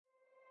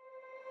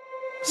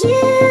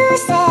You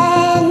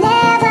said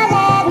never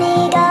let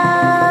me go.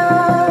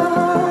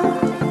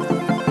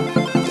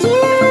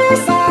 You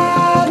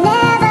said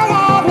never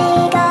let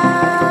me go.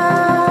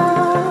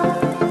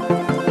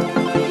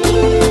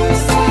 You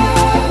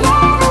said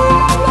never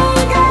let me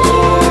go.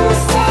 You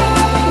said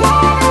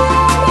never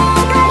let me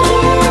go.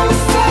 You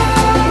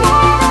said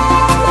never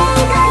let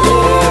me go.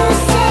 You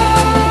said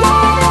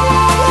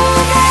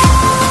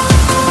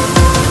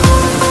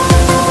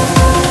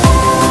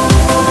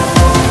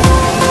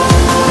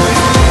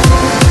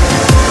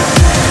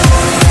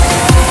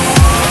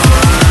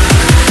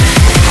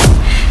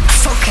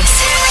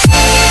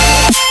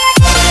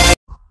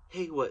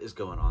Hey, what is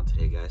going on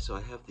today, guys? So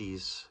I have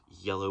these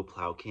yellow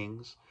Plow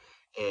Kings,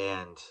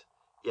 and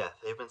yeah,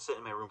 they've been sitting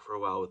in my room for a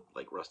while with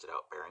like rusted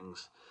out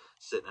bearings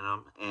sitting in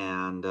them,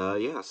 and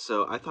yeah,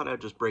 so I thought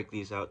I'd just break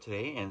these out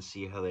today and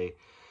see how they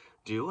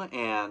do,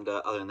 and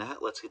other than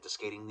that, let's get to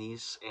skating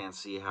these and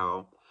see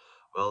how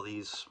well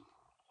these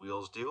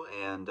wheels do,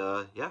 and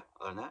yeah,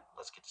 other than that,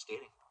 let's get to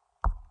skating.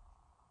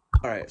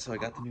 Alright, so I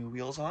got the new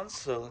wheels on,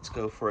 so let's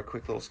go for a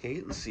quick little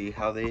skate and see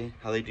how they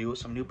do with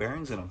some new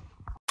bearings in them.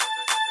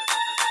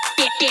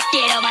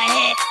 Get on my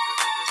head.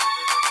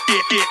 Get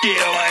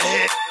on my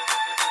head.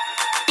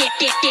 Get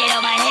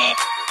on my head.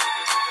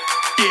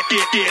 Get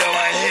on my head. Get on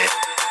my head.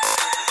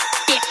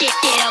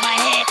 Get on my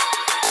head.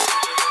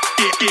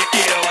 Get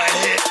on my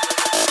head.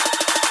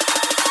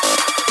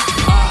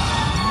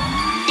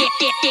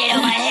 Get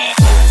on my head.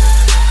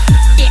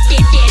 Get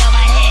on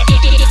my head.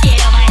 Get on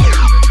my head.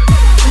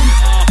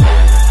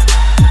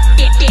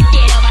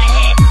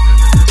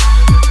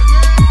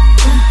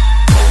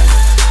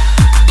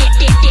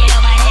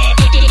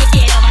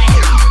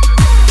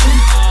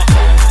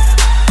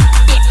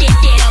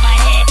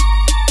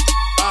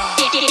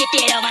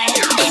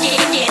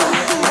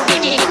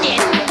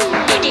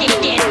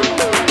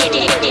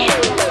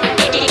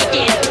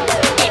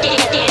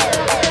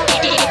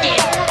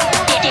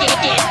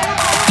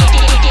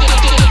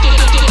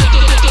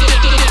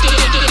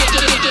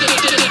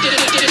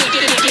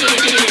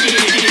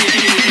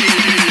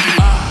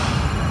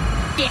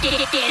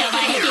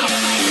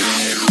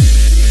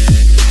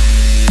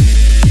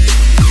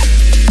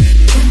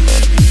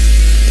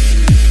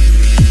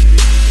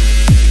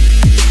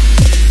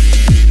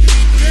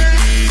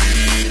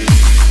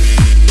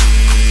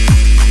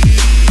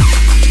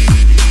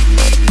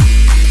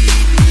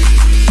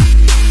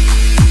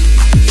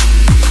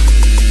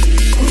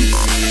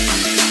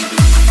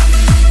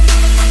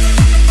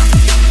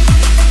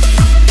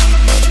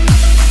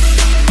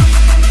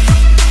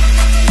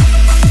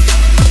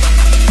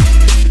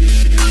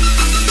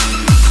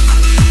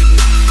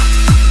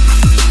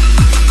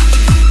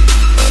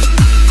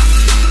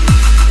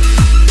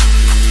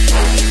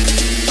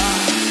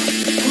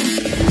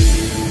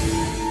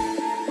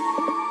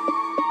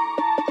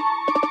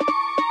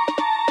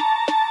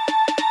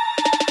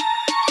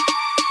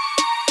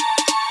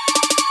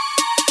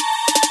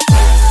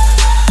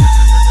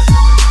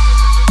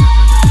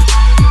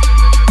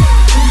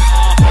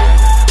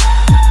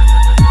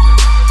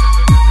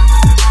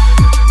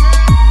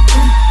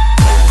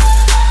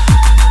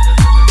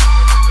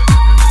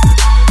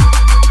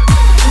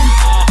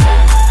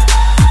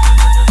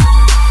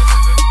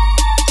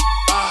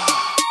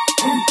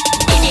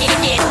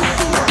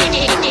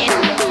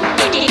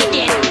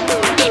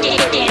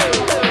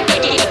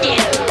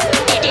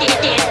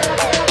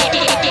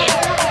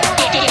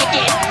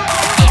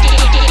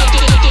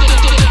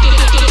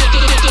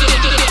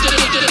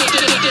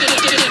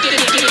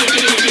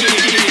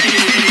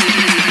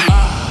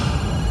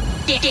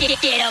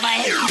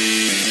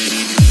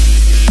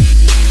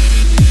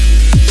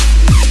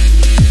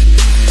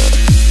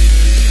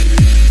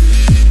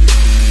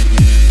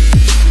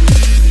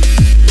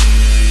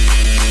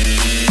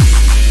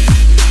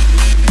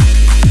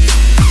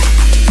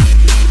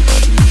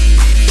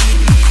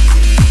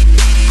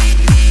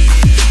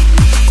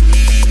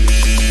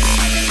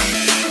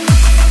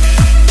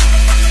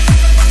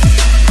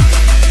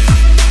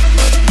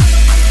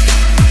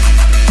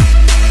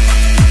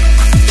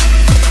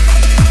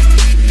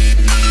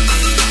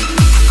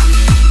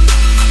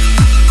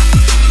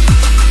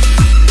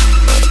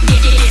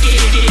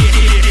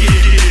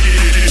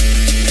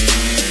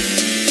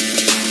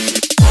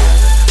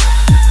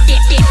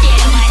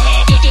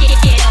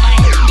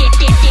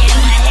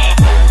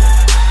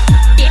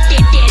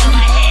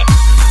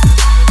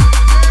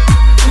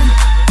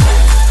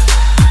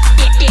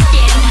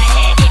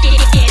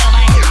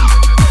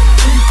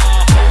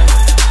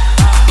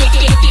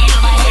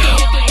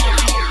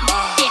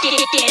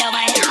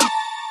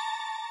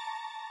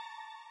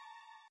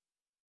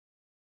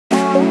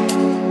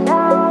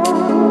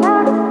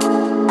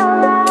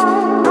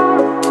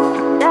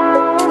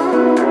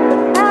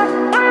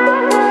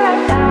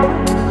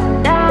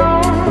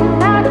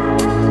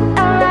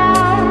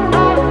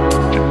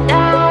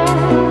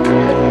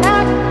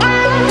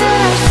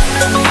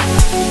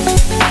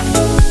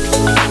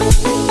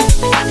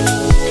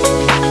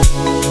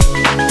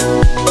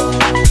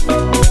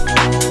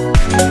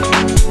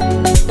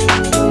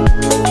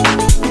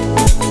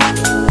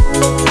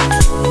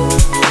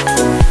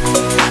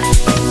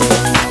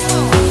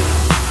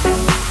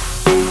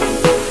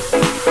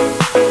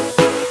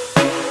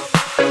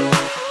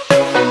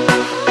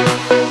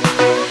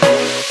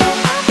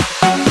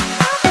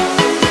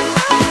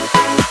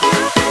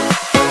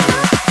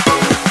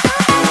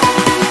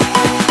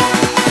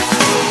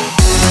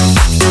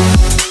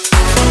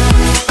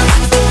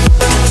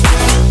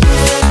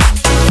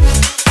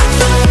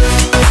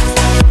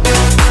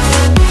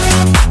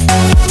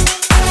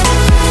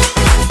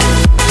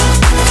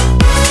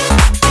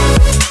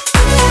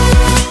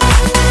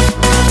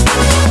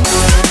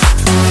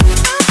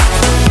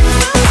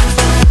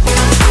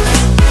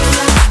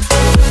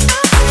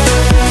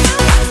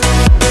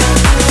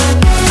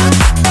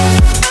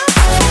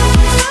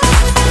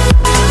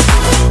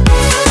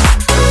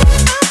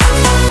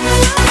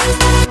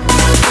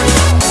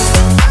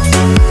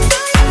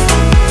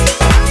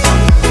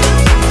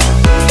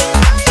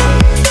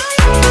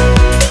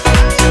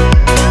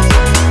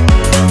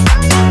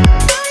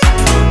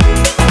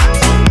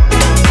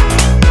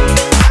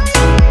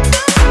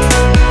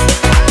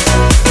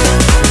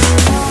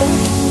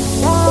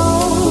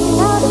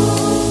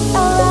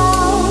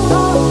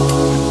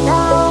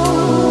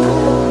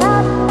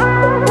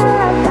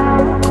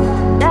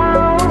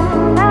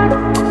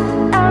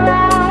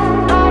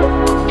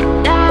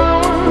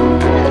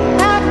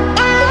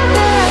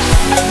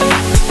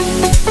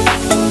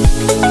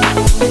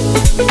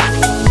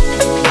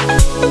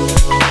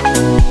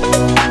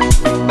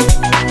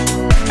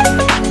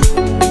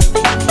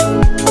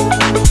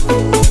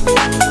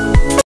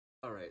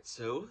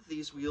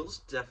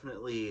 wheels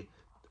definitely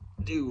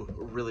do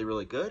really,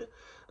 really good.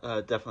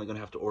 Definitely going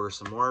to have to order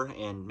some more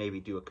and maybe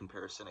do a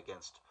comparison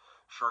against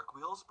shark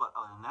wheels. But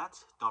other than that,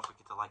 don't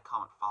forget to like,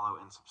 comment, follow,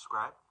 and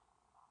subscribe.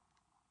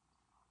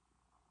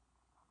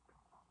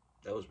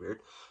 That was weird.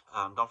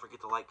 Don't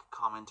forget to like,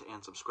 comment,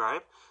 and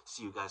subscribe.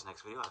 See you guys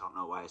next video. I don't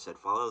know why I said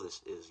follow.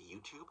 This is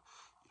YouTube.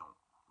 You don't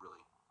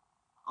really,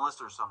 unless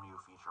there's some new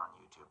feature on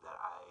YouTube that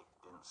I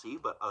didn't see.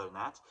 But other than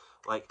that,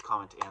 like,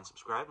 comment, and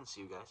subscribe, and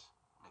see you guys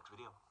next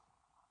video.